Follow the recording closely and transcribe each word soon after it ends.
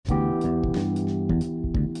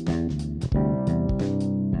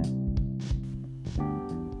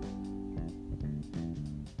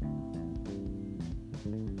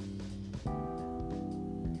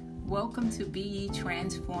to Be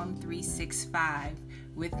Transformed 365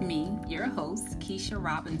 with me, your host, Keisha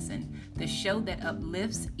Robinson, the show that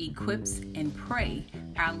uplifts, equips, and pray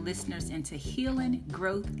our listeners into healing,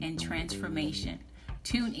 growth, and transformation.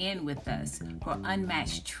 Tune in with us for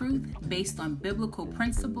unmatched truth based on biblical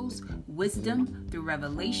principles, wisdom through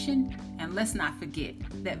revelation, and let's not forget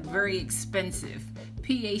that very expensive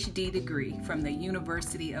PhD degree from the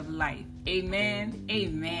University of Life. Amen.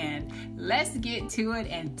 Amen. Let's get to it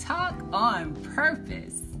and talk on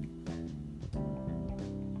purpose.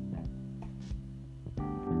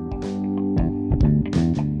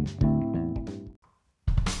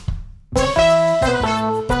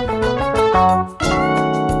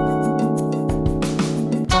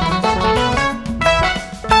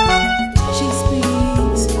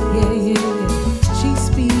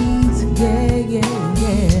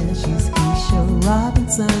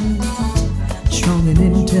 Strong and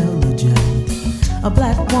intelligent, a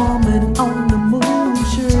black woman on the move.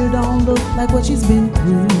 Sure don't look like what she's been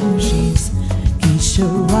through. She's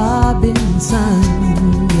Keisha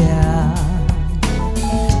Robinson, yeah.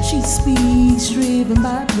 She speaks driven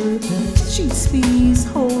by purpose. She speaks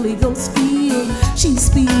Holy Ghost feel. She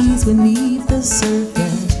speaks beneath the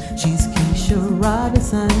surface. She's Keisha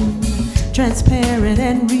Robinson, transparent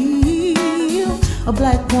and real. A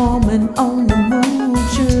black woman on the move,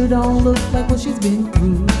 sure don't look like what she's been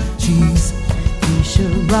through. She's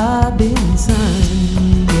Keisha Robinson,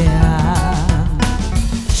 yeah.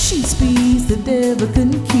 She speaks the devil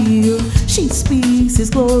couldn't kill. She speaks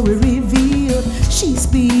his glory revealed. She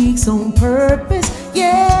speaks on purpose,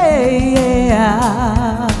 yeah.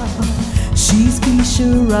 She's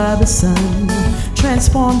Keisha Robinson,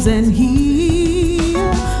 transforms and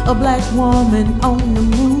heals. A black woman on the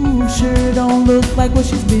move, sure don't look like what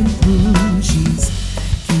she's been through. She's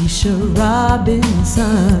Keisha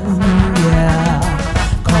Robinson, yeah.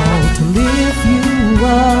 Called to lift you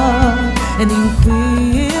up and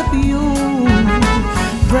equip you,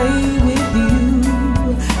 pray with you,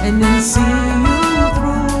 and then see you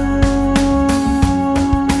through.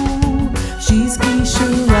 She's Keisha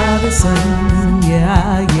Robinson, yeah.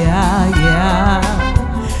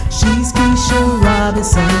 She's Keisha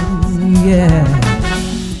Robinson, yeah.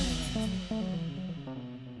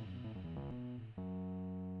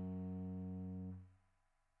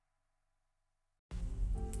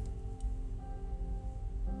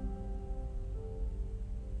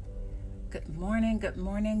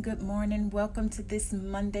 Good morning. Welcome to this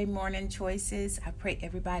Monday Morning Choices. I pray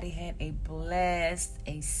everybody had a blessed,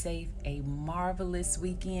 a safe, a marvelous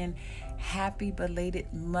weekend. Happy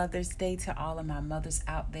belated Mother's Day to all of my mothers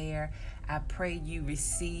out there. I pray you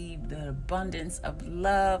receive the abundance of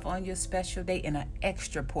love on your special day in an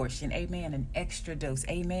extra portion. Amen. An extra dose.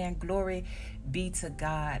 Amen. Glory be to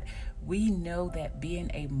God. We know that being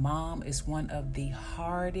a mom is one of the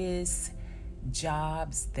hardest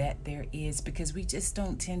jobs that there is, because we just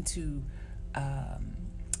don't tend to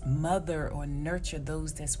mother or nurture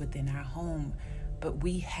those that's within our home, but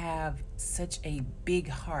we have such a big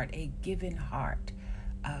heart, a giving heart,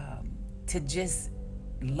 to just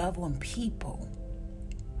love on people,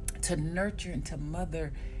 to nurture and to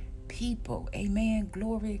mother people. Amen.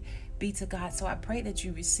 Glory be to God. So I pray that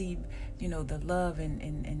you receive, the love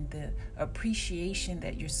and the appreciation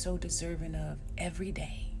that you're so deserving of every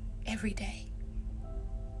day.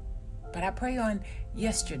 But I pray on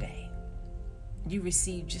yesterday you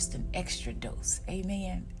received just an extra dose.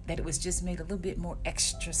 Amen. That it was just made a little bit more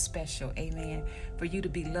extra special. Amen. For you to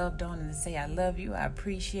be loved on and to say, I love you. I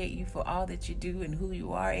appreciate you for all that you do and who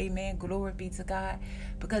you are. Amen. Glory be to God.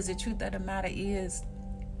 Because the truth of the matter is,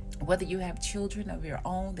 whether you have children of your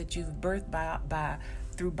own that you've birthed by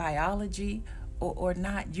through biology or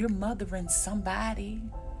not, you're mothering somebody.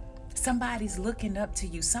 Somebody's looking up to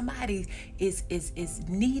you. Somebody is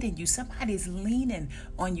needing you. Somebody's leaning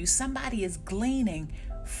on you. Somebody is gleaning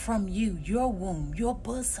from you, your womb, your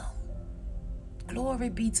bosom. Glory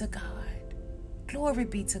be to God. Glory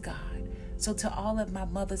be to God. So to all of my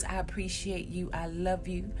mothers, I appreciate you. I love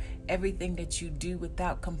you. Everything that you do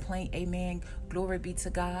without complaint. Amen. Glory be to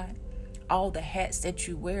God. All the hats that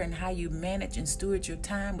you wear and how you manage and steward your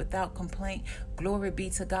time without complaint. Glory be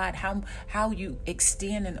to God. How you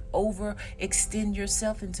extend and overextend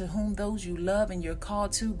yourself into whom those you love and you're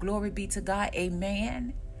called to. Glory be to God.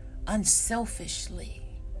 Amen. Unselfishly.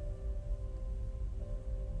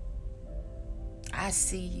 I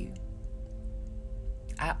see you.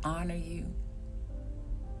 I honor you.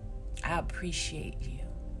 I appreciate you.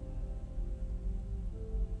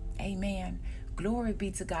 Amen. Glory be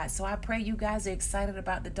to God. So I pray you guys are excited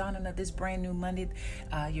about the dawning of this brand new Monday.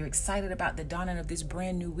 You're excited about the dawning of this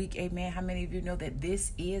brand new week. Amen. How many of you know that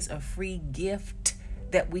this is a free gift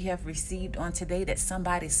that we have received on today, that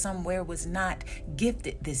somebody somewhere was not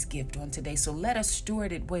gifted this gift on today? So let us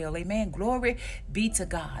steward it well. Amen. Glory be to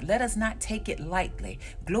God. Let us not take it lightly.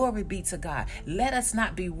 Glory be to God. Let us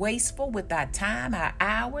not be wasteful with our time, our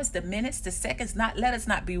hours, the minutes, the seconds. Let us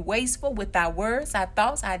not be wasteful with our words, our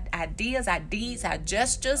thoughts, our ideas, our deeds, our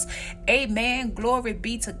gestures. Amen. Glory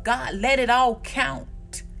be to God. Let it all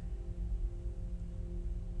count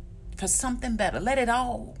for something better. Let it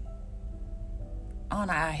all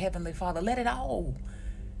honor our Heavenly Father. Let it all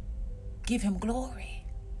give Him glory.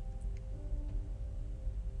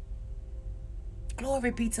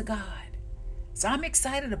 Glory be to God. So I'm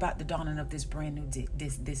excited about the dawning of this brand new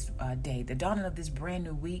day, the dawning of this brand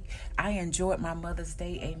new week. I enjoyed my Mother's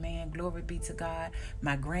Day. Amen. Glory be to God.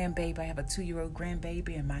 My grandbaby, I have a 2-year-old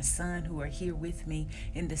grandbaby, and my son, who are here with me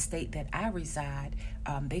in the state that I reside.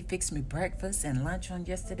 They fixed me breakfast and lunch on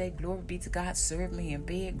yesterday. Glory be to God. Served me in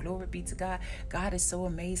bed. Glory be to God. God is so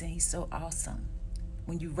amazing. He's so awesome.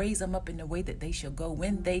 When you raise them up in the way that they shall go,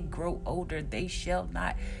 when they grow older, they shall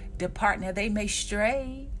not depart. Now, they may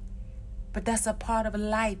stray, but that's a part of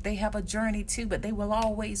life. They have a journey too, but they will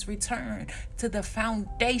always return to the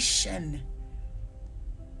foundation.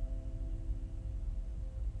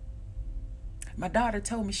 My daughter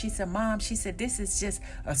told me, she said, Mom, she said, this is just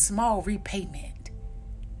a small repayment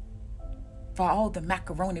for all the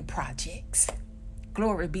macaroni projects.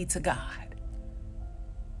 Glory be to God.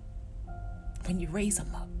 When you raise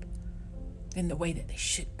them up in the way that they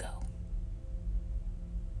should go.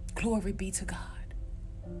 Glory be to God.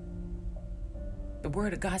 The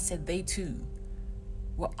word of God said they too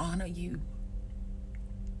will honor you.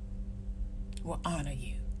 Will honor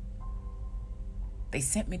you. They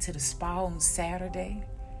sent me to the spa on Saturday,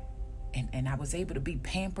 and I was able to be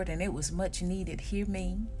pampered, and it was much needed. Hear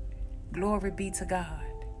me. Glory be to God.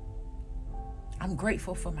 I'm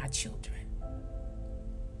grateful for my children.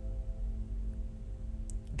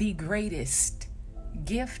 The greatest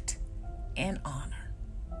gift and honor.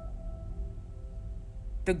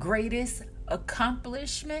 The greatest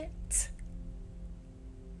accomplishment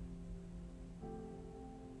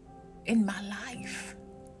in my life.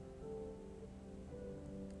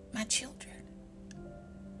 My children.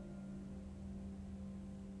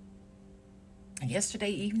 And yesterday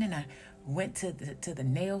evening, I went to the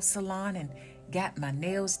nail salon and got my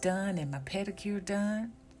nails done and my pedicure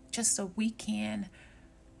done. Just a weekend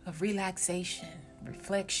of relaxation,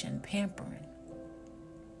 reflection, pampering.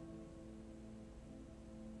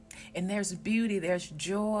 And there's beauty, there's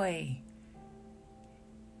joy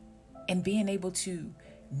in being able to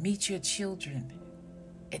meet your children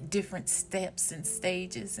at different steps and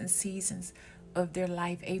stages and seasons of their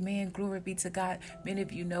life. Amen. Glory be to God. Many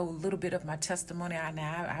of you know a little bit of my testimony.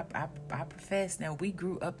 I profess now, we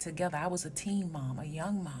grew up together. I was a teen mom, a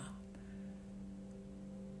young mom.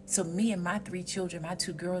 So me and my 3 children, my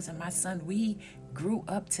 2 girls and my son, we grew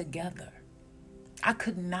up together. I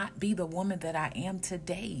could not be the woman that I am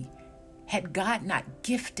today had God not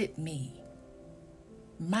gifted me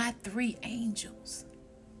my 3 angels.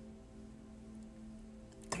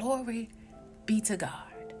 Glory be to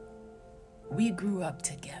God. We grew up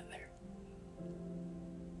together.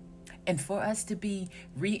 And for us to be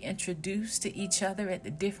reintroduced to each other at the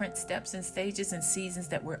different steps and stages and seasons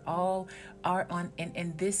that we're all are on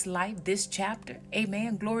in this life, this chapter.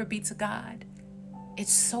 Amen. Glory be to God.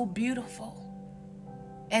 It's so beautiful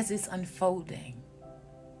as it's unfolding.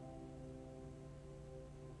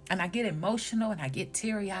 And I get emotional and I get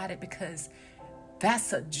teary-eyed because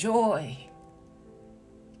that's a joy.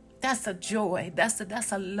 That's a joy. That's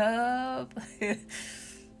a love.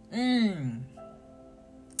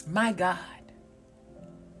 My God.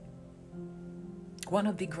 One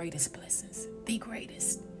of the greatest blessings. The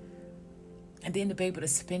greatest. And then to be able to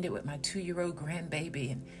spend it with my 2-year-old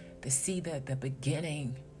grandbaby and to see the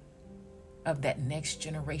beginning of that next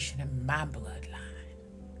generation in my bloodline.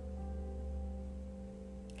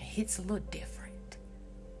 It hits a little different.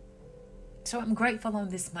 So I'm grateful on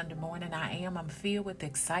this Monday morning. I'm filled with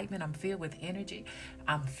excitement. I'm filled with energy.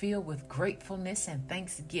 I'm filled with gratefulness and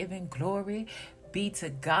thanksgiving. Glory be to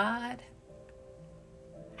God.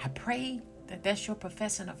 I pray that that's your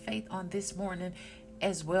profession of faith on this morning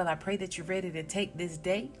as well. I pray that you're ready to take this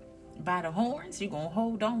day by the horns. You're going to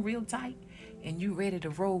hold on real tight and you ready to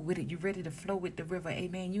roll with it. You ready to flow with the river.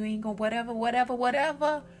 Amen. You ain't going to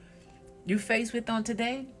whatever you face with on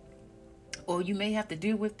today, or you may have to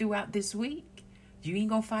deal with throughout this week. You ain't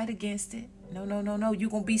going to fight against it. No. You're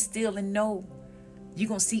going to be still and know You're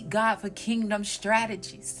going to seek God for kingdom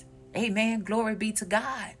strategies. Amen. Glory be to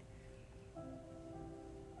God.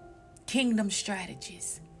 Kingdom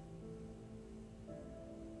strategies.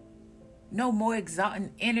 No more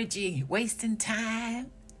exalting energy, wasting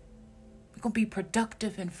time. We're going to be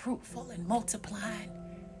productive and fruitful and multiplying.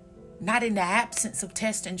 Not in the absence of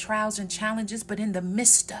tests and trials and challenges, but in the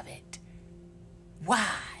midst of it.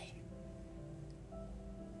 Why?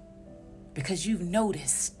 Because you've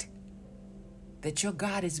noticed that your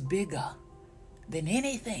God is bigger than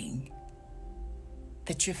anything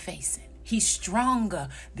that you're facing. He's stronger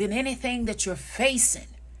than anything that you're facing.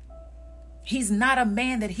 He's not a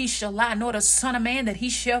man that he shall lie, nor the son of man that he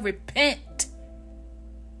shall repent.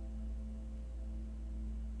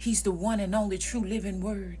 He's the one and only true living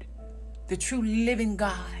word, the true living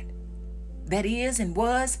God that is and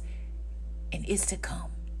was and is to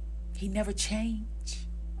come. He never changed.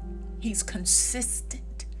 He's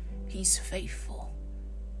consistent. He's faithful.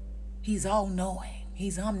 He's all-knowing.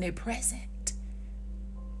 He's omnipresent.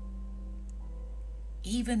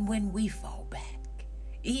 Even when we fall back,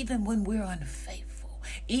 even when we're unfaithful,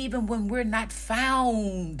 even when we're not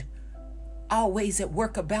found always at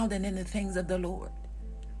work abounding in the things of the Lord,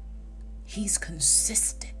 He's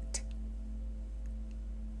consistent.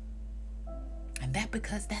 And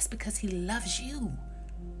that's because He loves you.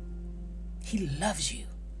 He loves you.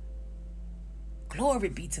 Glory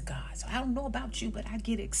be to God. So I don't know about you, but I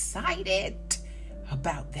get excited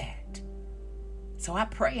about that. So I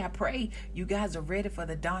pray you guys are ready for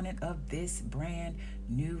the dawning of this brand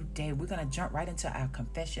new day. We're going to jump right into our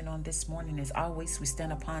confession on this morning. As always, we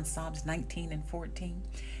stand upon Psalms 19 and 14.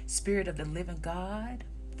 Spirit of the living God,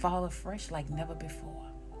 fall afresh like never before.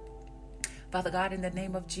 Father God, in the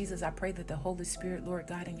name of Jesus, I pray that the Holy Spirit, Lord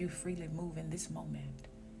God, and you freely move in this moment.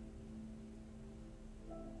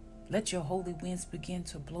 Let your holy winds begin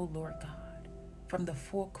to blow, Lord God, from the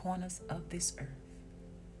four corners of this earth.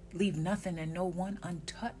 Leave nothing and no one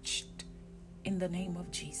untouched in the name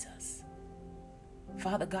of Jesus.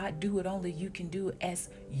 Father God, do what only you can do as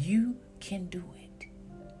you can do it.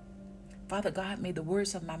 Father God, may the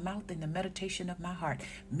words of my mouth and the meditation of my heart,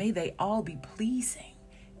 may they all be pleasing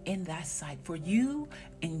in thy sight. For you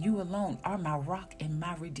and you alone are my rock and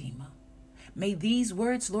my redeemer. May these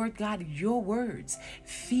words, Lord God, your words,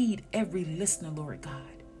 feed every listener, Lord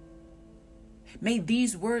God. May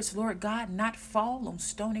these words, Lord God, not fall on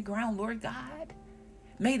stony ground, Lord God.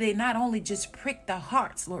 May they not only just prick the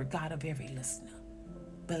hearts, Lord God, of every listener,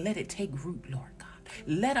 but let it take root, Lord God.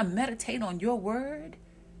 Let them meditate on your word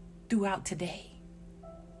throughout today,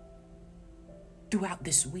 throughout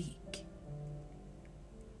this week,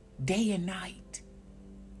 day and night,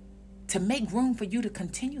 to make room for you to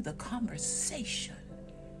continue the conversation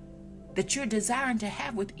that you're desiring to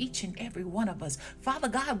have with each and every one of us. Father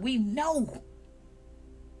God, we know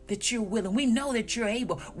that you're willing. We know that you're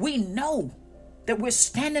able. We know that we're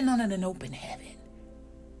standing under an open heaven,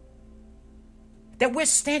 that we're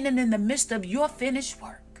standing in the midst of your finished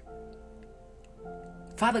work.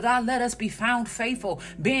 Father God, let us be found faithful,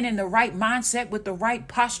 being in the right mindset with the right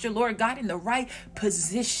posture, Lord God, in the right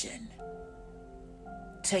position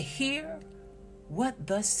to hear what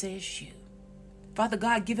thus says you. Father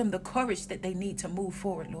God, give them the courage that they need to move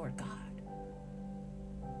forward, Lord God.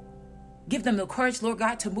 Give them the courage, Lord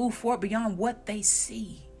God, to move forward beyond what they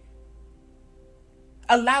see.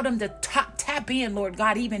 Allow them to tap in, Lord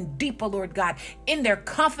God, even deeper, Lord God, in their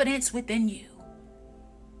confidence within you.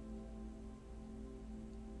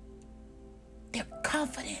 Their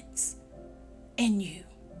confidence in you.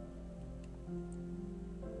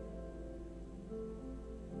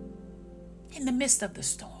 In the midst of the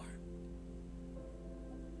storm,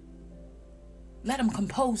 let them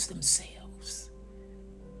compose themselves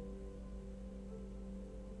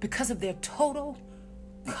because of their total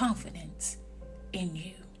confidence in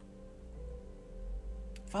you.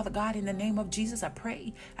 Father God, in the name of Jesus, I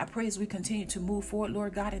pray as we continue to move forward,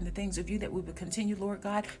 Lord God, in the things of you, that we will continue, Lord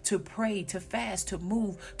God, to pray, to fast, to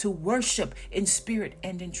move, to worship in spirit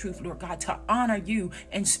and in truth, Lord God, to honor you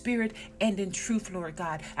in spirit and in truth, Lord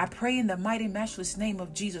God. I pray in the mighty, matchless name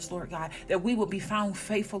of Jesus, Lord God, that we will be found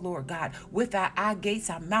faithful, Lord God, with our eye gates,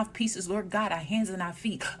 our mouthpieces, Lord God, our hands and our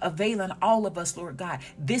feet, availing all of us, Lord God,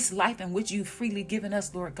 this life in which you've freely given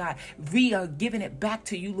us, Lord God. We are giving it back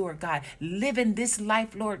to you, Lord God, living this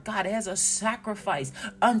life, Lord God, as a sacrifice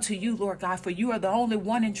unto you, Lord God, for you are the only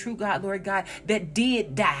one and true God, Lord God, that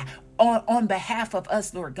did die on behalf of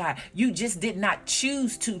us, Lord God. You just did not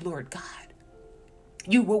choose to, Lord God.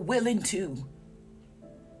 You were willing to.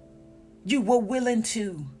 You were willing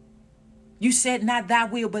to. You said, not thy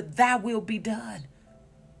will, but thy will be done.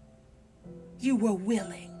 You were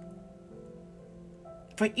willing.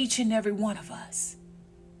 for each and every one of us.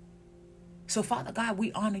 So, Father God,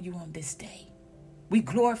 we honor you on this day. We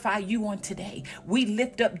glorify you on today. We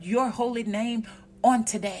lift up your holy name on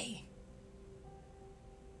today.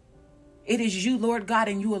 It is you, Lord God,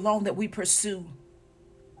 and you alone that we pursue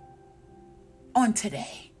on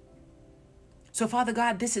today. So, Father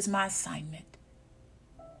God, this is my assignment.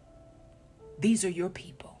 These are your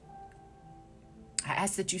people. I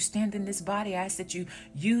ask that you stand in this body. I ask that you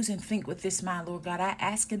use and think with this mind, Lord God. I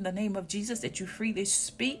ask in the name of Jesus that you freely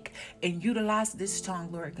speak and utilize this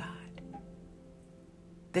tongue, Lord God.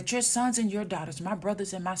 That your sons and your daughters, my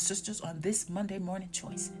brothers and my sisters on this Monday Morning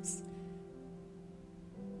Choices,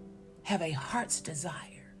 have a heart's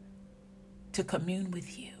desire to commune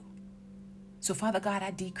with you. So, Father God,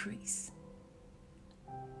 I decrease.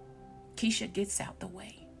 Keisha gets out the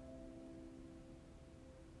way.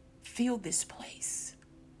 Fill this place.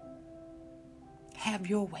 Have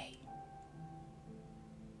your way.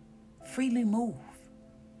 Freely move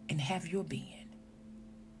and have your being.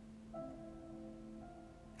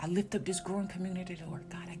 I lift up this growing community, Lord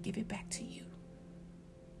God. I give it back to you.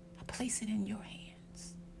 I place it in your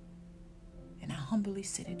hands. And I humbly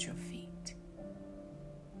sit at your feet.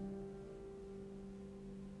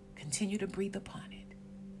 Continue to breathe upon it.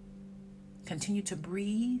 Continue to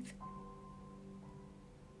breathe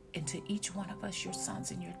into each one of us, your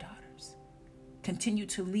sons and your daughters. Continue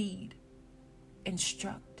to lead,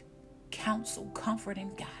 instruct, counsel, comfort,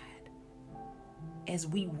 and guide as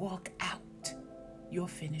we walk out your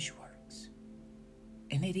finished works.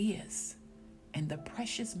 And it is in the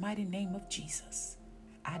precious mighty name of Jesus,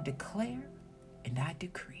 I declare and I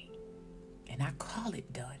decree and I call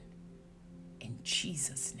it done in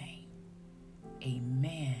Jesus' name.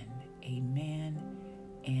 Amen, amen,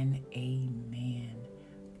 and amen.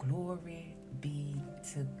 Glory be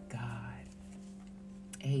to God.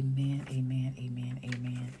 Amen, amen, amen,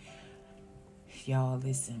 amen. Y'all,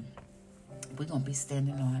 listen, we're going to be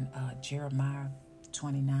standing on Jeremiah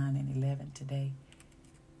 29 and 11 today.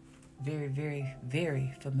 Very, very,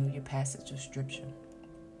 very familiar passage of scripture.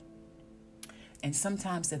 And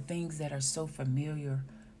sometimes the things that are so familiar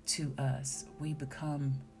to us, we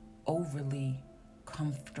become overly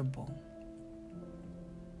comfortable.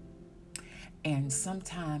 And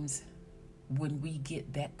sometimes when we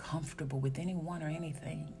get that comfortable with anyone or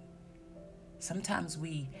anything, sometimes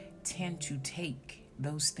we tend to take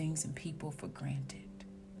those things and people for granted.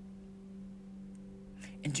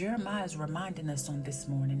 And Jeremiah is reminding us on this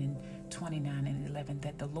morning in 29 and 11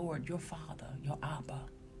 that the Lord, your Father, your Abba,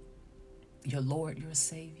 your Lord, your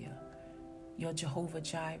Savior, your Jehovah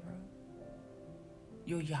Jireh,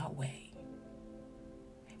 your Yahweh,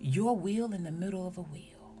 your wheel in the middle of a wheel,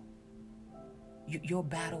 your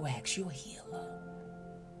battle axe, your healer.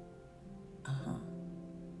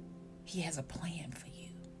 He has a plan for you.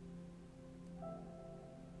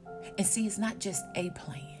 And see, it's not just a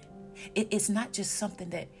plan. It's not just something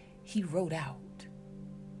that he wrote out.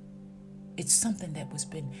 It's something that was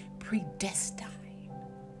been predestined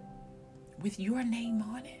with your name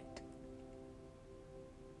on it.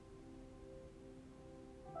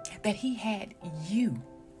 That he had you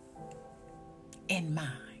in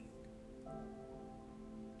mind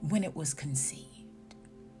when it was conceived.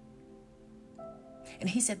 And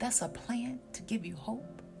he said that's a plan to give you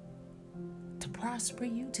hope, to prosper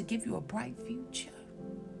you, to give you a bright future.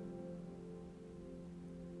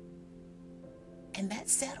 And that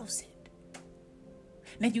settles it.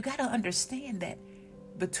 Now you got to understand that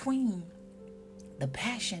between the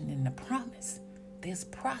passion and the promise, there's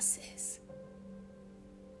process.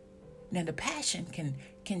 Now the passion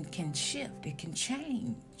can shift, it can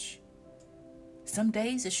change. Some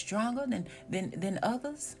days it's stronger than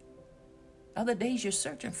others. Other days you're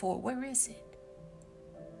searching for it. Where is it?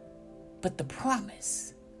 But the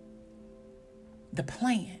promise, the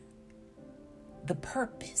plan, the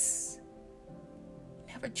purpose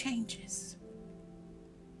never changes.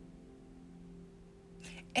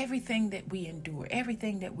 Everything that we endure,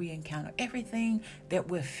 everything that we encounter, everything that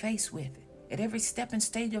we're faced with at every step and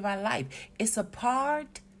stage of our life, it's a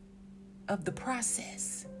part of the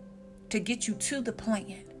process to get you to the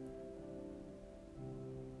plan,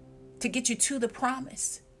 to get you to the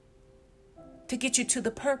promise, to get you to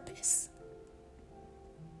the purpose.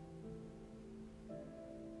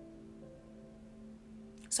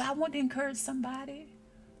 So I want to encourage somebody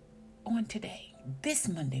on today, this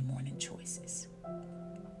Monday Morning Choices.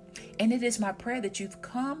 And it is my prayer that you've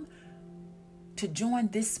come to join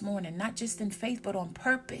this morning, not just in faith, but on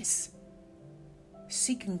purpose,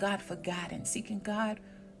 seeking God for guidance, seeking God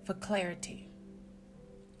for clarity.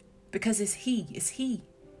 Because it's He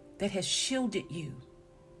that has shielded you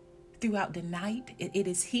throughout the night. It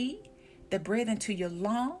is he that breathed into your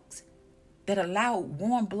lungs, that allowed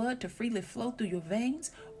warm blood to freely flow through your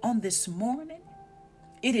veins on this morning.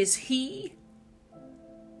 It is he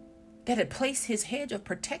that had placed his hedge of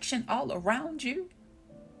protection all around you.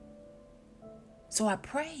 So I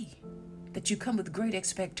pray that you come with great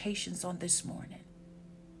expectations on this morning.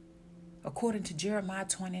 According to Jeremiah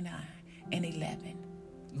 29:11,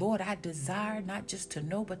 Lord, I desire not just to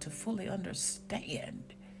know, but to fully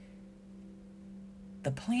understand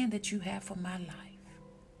the plan that you have for my life.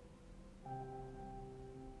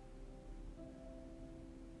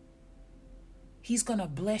 He's going to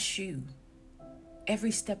bless you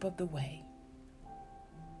every step of the way.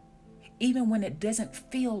 Even when it doesn't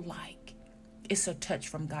feel like it's a touch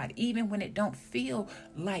from God. Even when it don't feel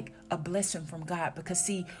like a blessing from God. Because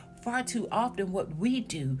see, far too often what we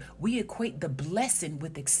do, we equate the blessing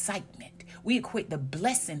with excitement. We equate the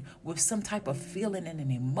blessing with some type of feeling and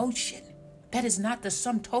an emotion. That is not the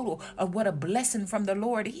sum total of what a blessing from the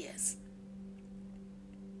Lord is.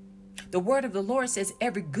 The word of the Lord says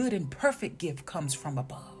every good and perfect gift comes from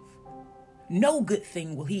above. No good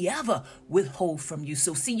thing will he ever withhold from you.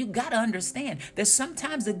 So see, you got to understand that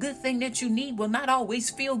sometimes the good thing that you need will not always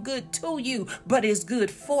feel good to you, but is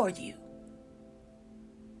good for you.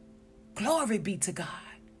 Glory be to God.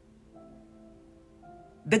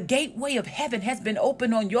 The gateway of heaven has been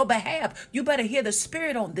opened on your behalf. You better hear the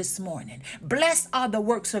Spirit on this morning. Blessed are the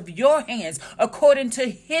works of your hands according to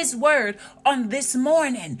his word on this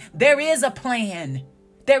morning. There is a plan.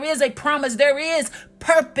 There is a promise. There is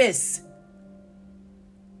purpose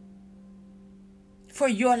for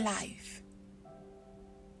your life.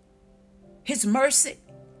 His mercy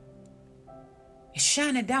is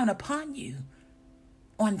shining down upon you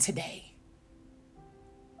on today.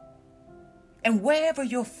 And wherever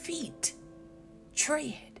your feet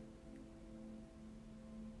tread,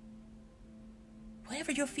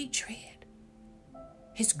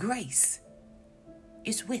 his grace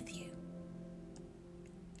is with you.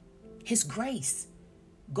 His grace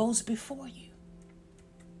goes before you.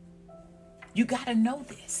 You got to know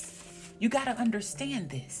this. You got to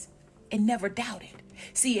understand this and never doubt it.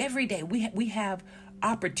 See, every day we have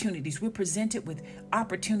opportunities. We're presented with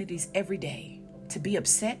opportunities every day to be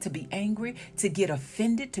upset, to be angry, to get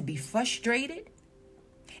offended, to be frustrated.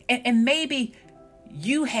 And maybe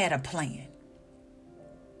you had a plan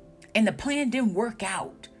and the plan didn't work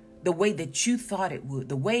out the way that you thought it would,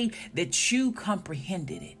 the way that you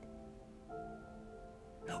comprehended it.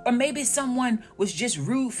 Or maybe someone was just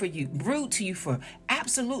rude to you for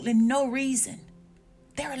absolutely no reason.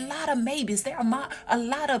 There are a lot of maybes. There are a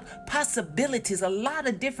lot of possibilities, a lot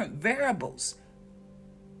of different variables.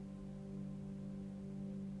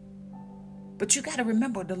 But you got to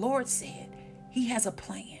remember, the Lord said he has a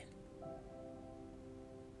plan.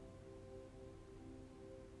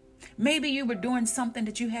 Maybe you were doing something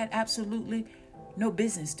that you had absolutely no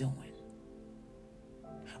business doing.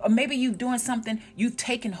 Or maybe you're doing something, you've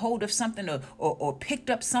taken hold of something or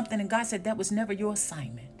picked up something and God said that was never your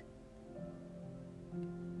assignment.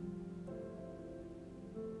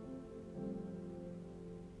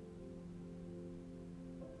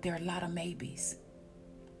 There are a lot of maybes.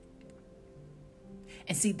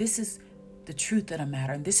 And see, this is the truth of the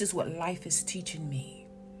matter. And this is what life is teaching me.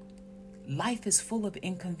 Life is full of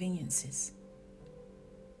inconveniences.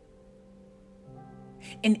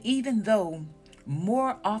 And even though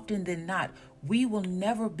more often than not, we will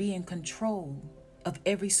never be in control of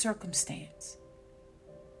every circumstance.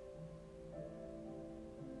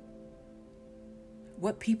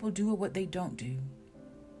 What people do or what they don't do.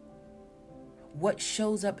 What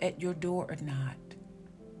shows up at your door or not.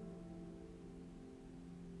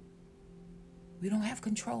 We don't have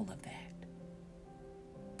control of that.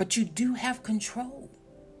 But you do have control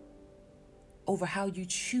over how you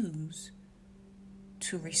choose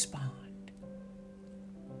to respond.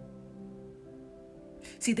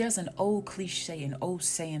 See, there's an old cliche, an old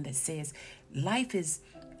saying that says life is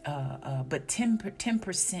but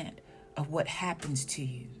 10% of what happens to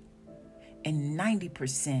you and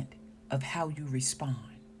 90% of how you respond.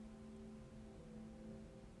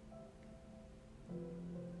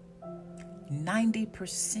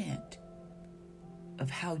 90% of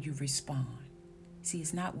how you respond. See,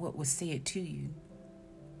 it's not what was said to you.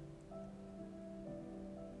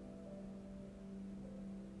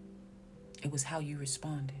 It was how you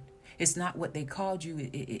responded. It's not what they called you.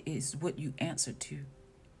 It's what you answered to.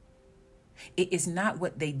 It is not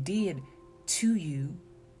what they did to you,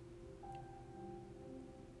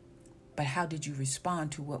 but how did you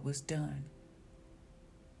respond to what was done?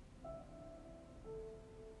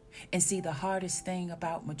 And see, the hardest thing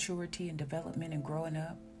about maturity and development and growing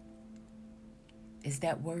up is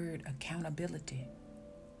that word accountability.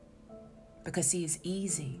 Because see, it's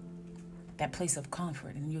easy, that place of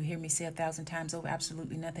comfort. And you'll hear me say 1,000 times over,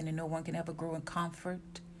 absolutely nothing and no one can ever grow in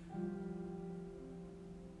comfort.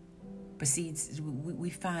 But see, we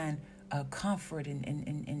find comfort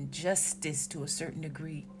and justice to a certain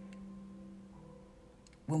degree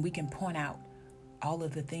when we can point out all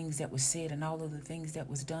of the things that was said and all of the things that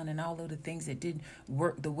was done and all of the things that didn't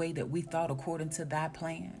work the way that we thought according to thy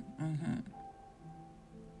plan.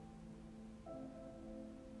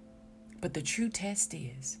 But the true test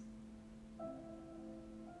is,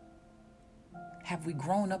 have we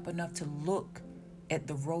grown up enough to look at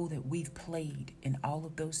the role that we've played in all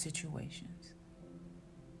of those situations,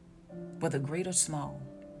 whether great or small,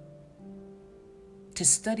 to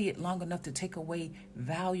study it long enough to take away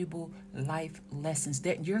valuable life lessons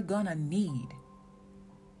that you're gonna need.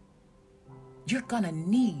 You're gonna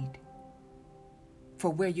need for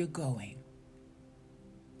where you're going.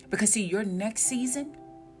 Because see, your next season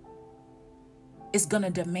is gonna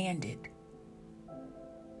demand it.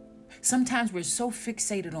 Sometimes we're so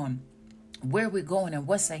fixated on where we're going and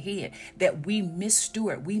what's ahead that we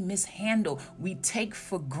missteward, we mishandle, we take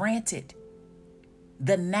for granted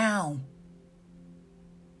the now.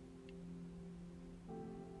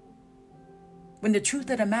 When the truth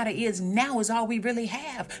of the matter is, now is all we really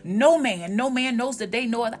have. No man knows the day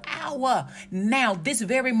nor the hour. Now, this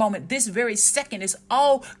very moment, this very second is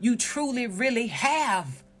all you truly really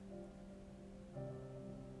have.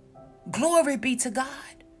 Glory be to God.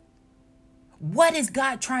 What is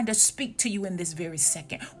God trying to speak to you in this very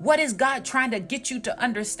second? What is God trying to get you to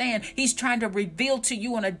understand? He's trying to reveal to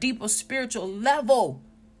you on a deeper spiritual level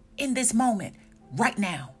in this moment, right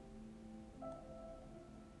now.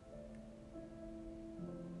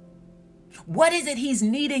 What is it he's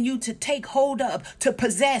needing you to take hold of, to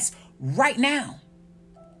possess right now?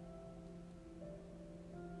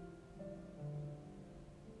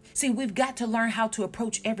 See, we've got to learn how to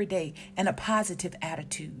approach every day in a positive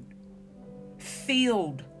attitude,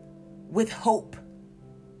 filled with hope,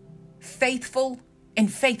 faithful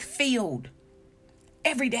and faith-filled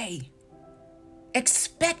every day,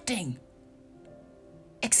 expecting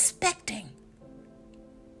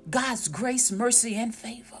God's grace, mercy, and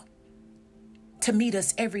favor to meet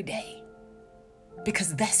us every day,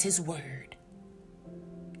 because that's his word.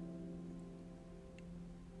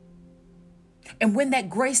 And when that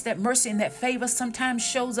grace, that mercy, and that favor sometimes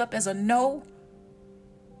shows up as a no,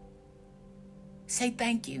 say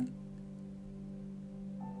thank you.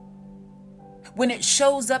 When it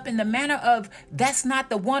shows up in the manner of that's not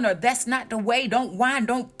the one or that's not the way, don't whine,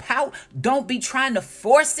 don't pout, don't be trying to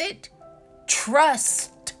force it.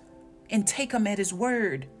 Trust and take him at his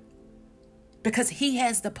word, because he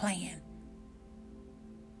has the plan.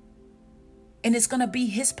 And it's going to be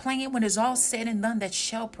his plan when it's all said and done that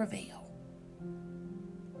shall prevail.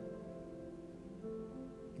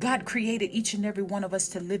 God created each and every one of us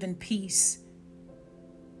to live in peace.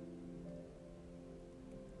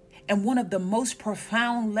 And one of the most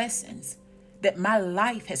profound lessons that my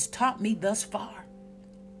life has taught me thus far,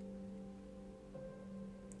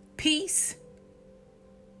 peace,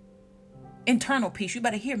 internal peace, you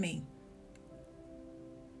better hear me.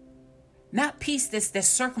 Not peace that's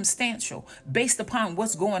circumstantial, based upon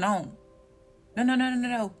what's going on.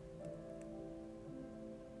 No.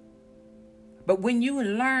 But when you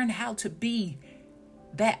learn how to be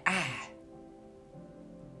that eye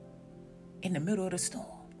in the middle of the storm,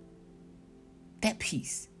 that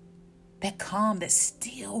peace, that calm, that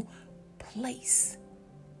still place,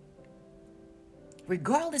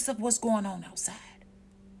 regardless of what's going on outside,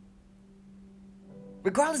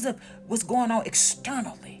 regardless of what's going on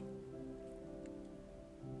externally,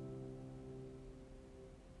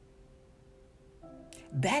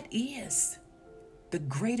 that is the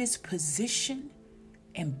greatest position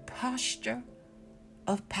and posture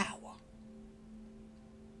of power.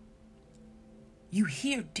 You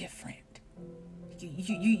hear different.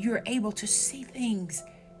 You're able to see things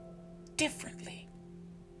differently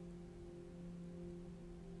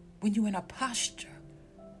when you're in a posture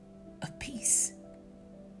of peace.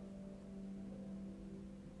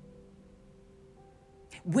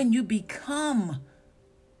 When you become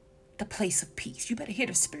the place of peace. You better hear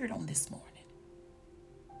the Spirit on this morning.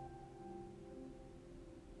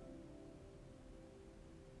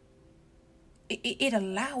 It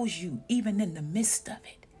allows you, even in the midst of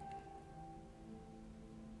it,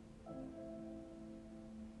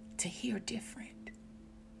 to hear different,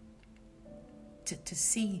 to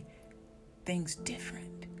see things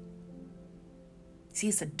different. See,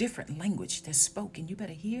 it's a different language that's spoken. You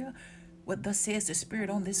better hear what thus says the Spirit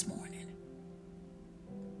on this morning.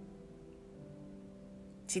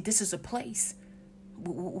 See, this is a place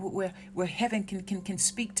where heaven can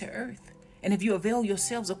speak to earth. And if you avail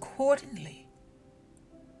yourselves accordingly,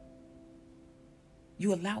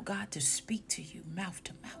 you allow God to speak to you mouth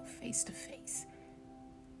to mouth, face to face.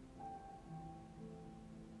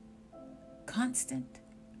 Constant,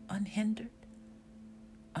 unhindered,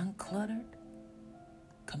 uncluttered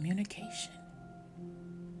communication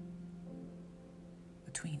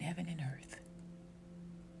between heaven and earth.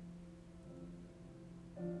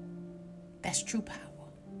 That's true power.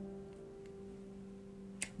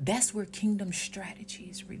 That's where kingdom strategy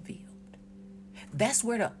is revealed. That's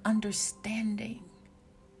where the understanding,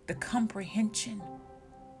 the comprehension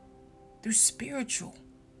through spiritual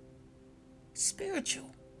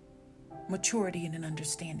maturity and an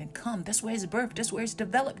understanding come. That's where it's birthed. That's where it's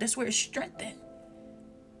developed. That's where it's strengthened.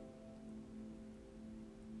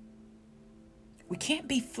 We can't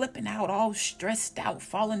be flipping out, all stressed out,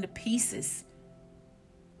 falling to pieces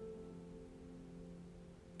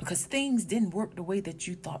because things didn't work the way that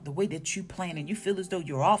you thought, the way that you planned, and you feel as though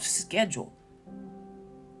you're off schedule.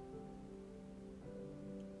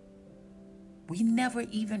 We never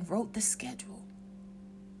even wrote the schedule.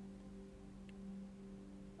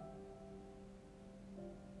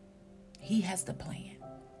 He has the plan.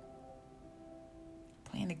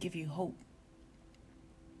 Plan to give you hope,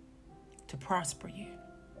 to prosper you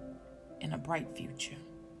in a bright future.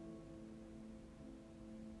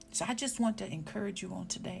 So I just want to encourage you on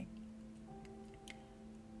today.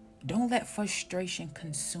 Don't let frustration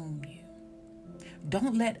consume you.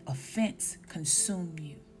 Don't let offense consume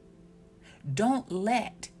you. Don't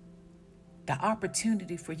let the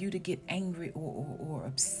opportunity for you to get angry or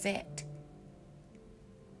upset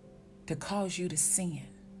to cause you to sin.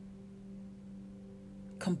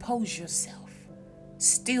 Compose yourself.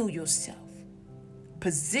 Still yourself.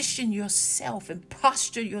 Position yourself and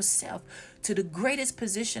posture yourself to the greatest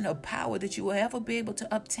position of power that you will ever be able to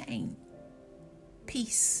obtain.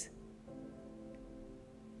 Peace.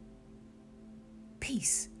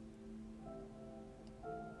 Peace.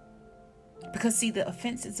 Because see, the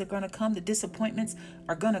offenses are going to come, the disappointments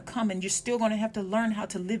are going to come, and you're still going to have to learn how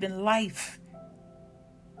to live in life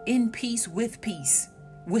in peace,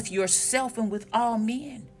 with yourself and with all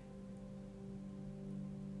men.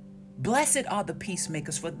 Blessed are the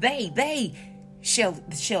peacemakers, for they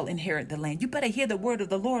shall inherit the land. You better hear the word of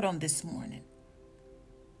the Lord on this morning.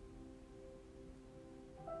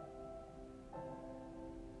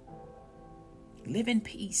 Live in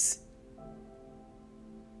peace.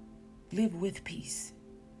 Live with peace.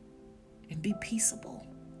 And be peaceable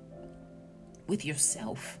with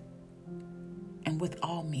yourself and with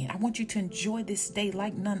all men. I want you to enjoy this day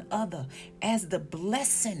like none other, as the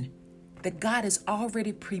blessing that God has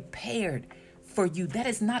already prepared for you. That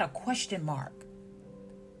is not a question mark.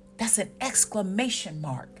 That's an exclamation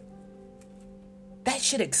mark. That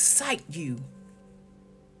should excite you.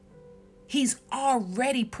 He's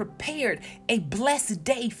already prepared a blessed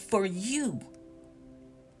day for you.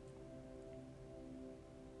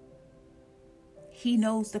 He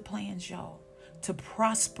knows the plans, y'all, to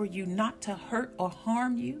prosper you, not to hurt or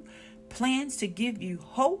harm you. Plans to give you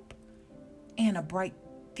hope and a bright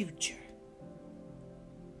future.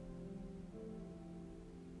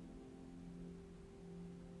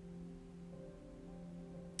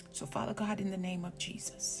 So, Father God, in the name of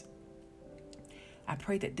Jesus, I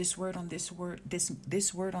pray that this word on this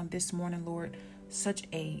morning, Lord, such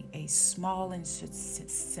a small and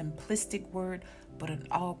simplistic word, but an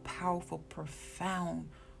all-powerful, profound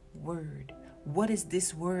word. What is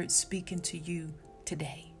this word speaking to you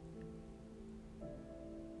today?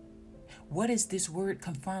 What is this word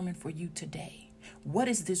confirming for you today? What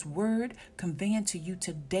is this word conveying to you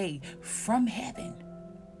today from heaven?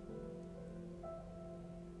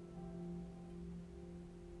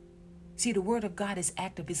 See, the word of God is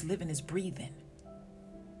active, is living, is breathing.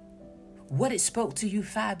 What it spoke to you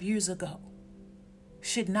 5 years ago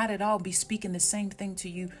should not at all be speaking the same thing to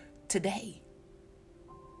you today.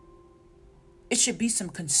 It should be some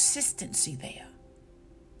consistency there.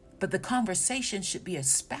 But the conversation should be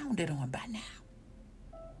expounded on by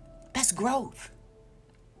now. That's growth.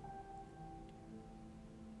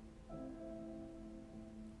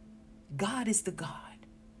 God is the God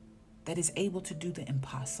that is able to do the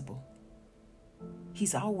impossible.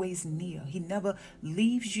 He's always near. He never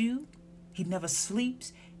leaves you. He never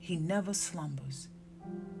sleeps. He never slumbers.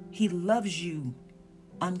 He loves you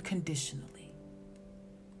unconditionally.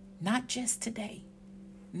 Not just today.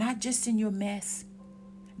 Not just in your mess.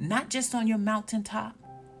 Not just on your mountaintop.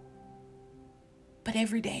 But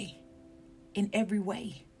every day. In every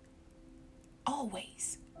way.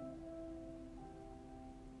 Always.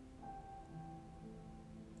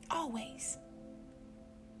 Always.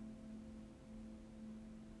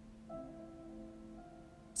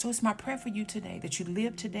 So it's my prayer for you today that you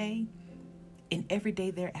live today and every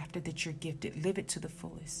day thereafter that you're gifted. Live it to the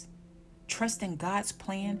fullest. Trust in God's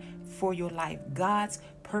plan for your life, God's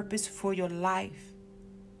purpose for your life.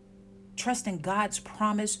 Trust in God's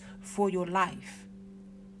promise for your life.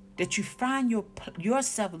 That you find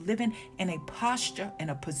yourself living in a posture and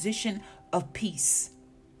a position of peace.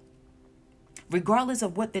 Regardless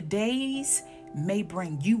of what the days may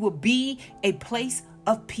bring, you will be a place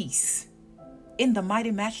of peace. In the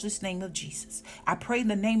mighty, matchless name of Jesus. I pray in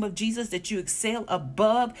the name of Jesus that you excel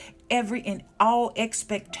above every and all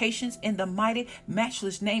expectations in the mighty,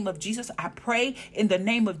 matchless name of Jesus. I pray in the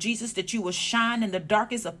name of Jesus that you will shine in the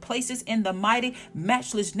darkest of places in the mighty,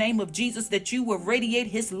 matchless name of Jesus, that you will radiate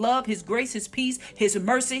his love, his grace, his peace, his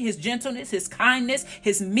mercy, his gentleness, his kindness,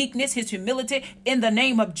 his meekness, his humility in the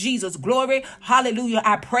name of Jesus. Glory. Hallelujah.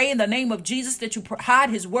 I pray in the name of Jesus that you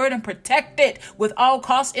hide his word and protect it with all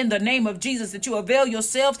costs in the name of Jesus, that you avail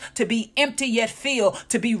yourselves to be empty yet filled,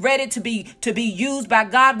 to be ready to be used by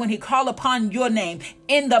God when he call upon your name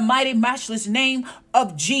in the mighty, matchless name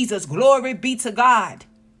of Jesus. Glory be to God.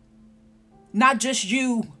 Not just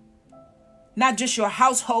you, not just your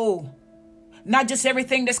household, not just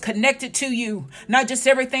everything that's connected to you, not just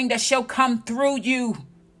everything that shall come through you,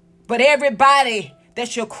 but everybody that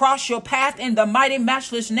shall cross your path in the mighty,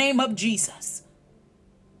 matchless name of Jesus.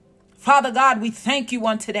 Father God, we thank you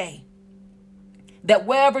on today that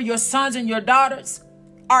wherever your sons and your daughters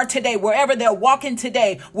are today, wherever they're walking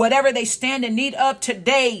today, whatever they stand in need of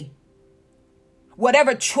today,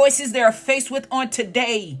 whatever choices they are faced with on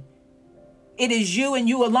today, it is you and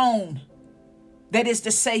you alone that is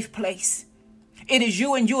the safe place. It is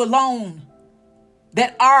you and you alone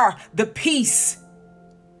that are the peace.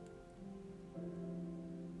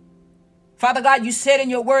 Father God, you said in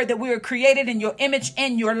your word that we were created in your image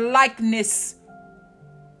and your likeness.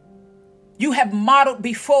 You have modeled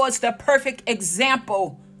before us the perfect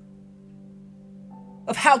example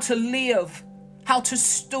of how to live, how to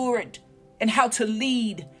steward, and how to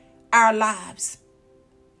lead our lives.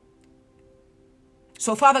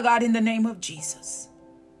 So, Father God, in the name of Jesus,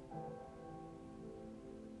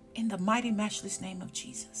 in the mighty, matchless name of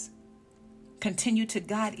Jesus, continue to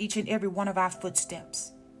guide each and every one of our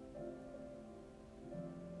footsteps.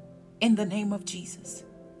 In the name of Jesus,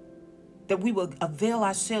 that we will avail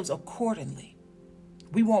ourselves accordingly.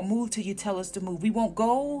 We won't move till you tell us to move. We won't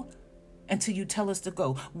go until you tell us to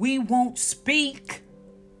go. We won't speak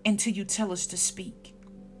until you tell us to speak.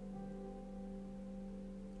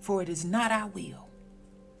 For it is not our will,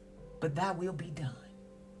 but thy will be done.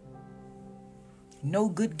 No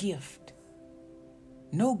good gift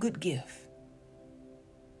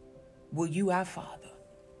will you, our Father,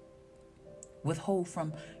 withhold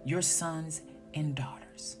from your sons and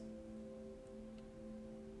daughters.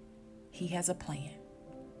 He has a plan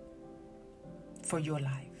for your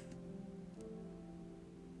life.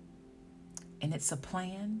 And it's a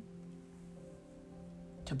plan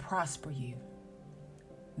to prosper you,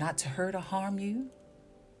 not to hurt or harm you,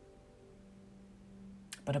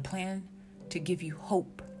 but a plan to give you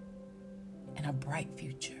hope and a bright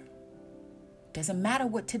future. Doesn't matter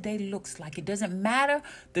what today looks like. It doesn't matter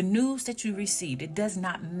the news that you received. It does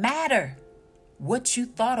not matter what you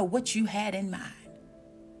thought or what you had in mind.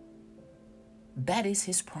 That is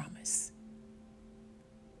his promise.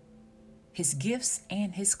 His gifts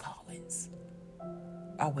and his callings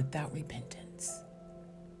are without repentance.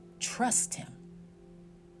 Trust him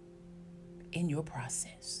in your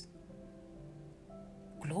process.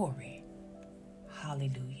 Glory.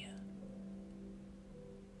 Hallelujah.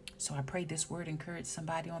 So I pray this word encouraged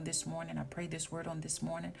somebody on this morning. I pray this word on this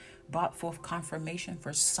morning brought forth confirmation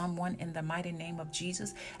for someone in the mighty name of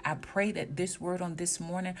Jesus. I pray that this word on this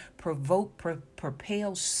morning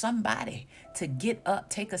propels somebody to get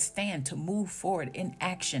up, take a stand, to move forward in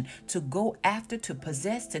action, to go after, to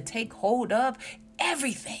possess, to take hold of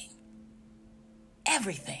everything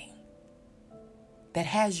that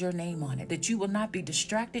has your name on it, that you will not be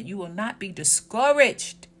distracted, you will not be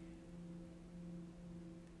discouraged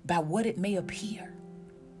by what it may appear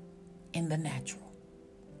in the natural.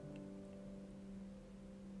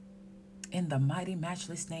 In the mighty,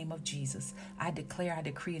 matchless name of Jesus, I declare, I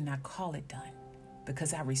decree, and I call it done,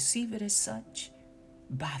 because I receive it as such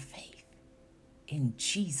by faith. In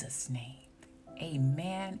Jesus' name,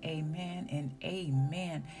 amen, amen, and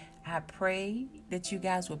amen. I pray that you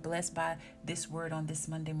guys were blessed by this word on this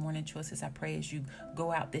Monday Morning Choices. I pray as you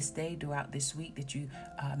go out this day, throughout this week, that you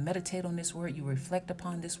meditate on this word, you reflect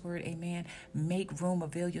upon this word. Amen. Make room,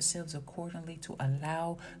 avail yourselves accordingly to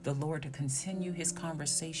allow the Lord to continue his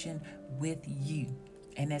conversation with you.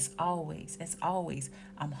 And as always,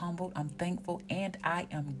 I'm humbled, I'm thankful, and I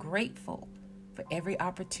am grateful for every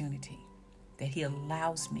opportunity that he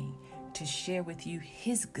allows me to share with you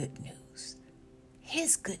his good news.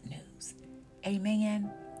 His good news. Amen.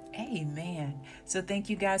 Amen. So thank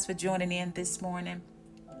you guys for joining in this morning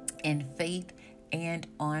in faith and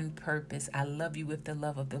on purpose. I love you with the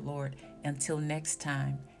love of the Lord. Until next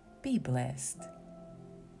time, be blessed.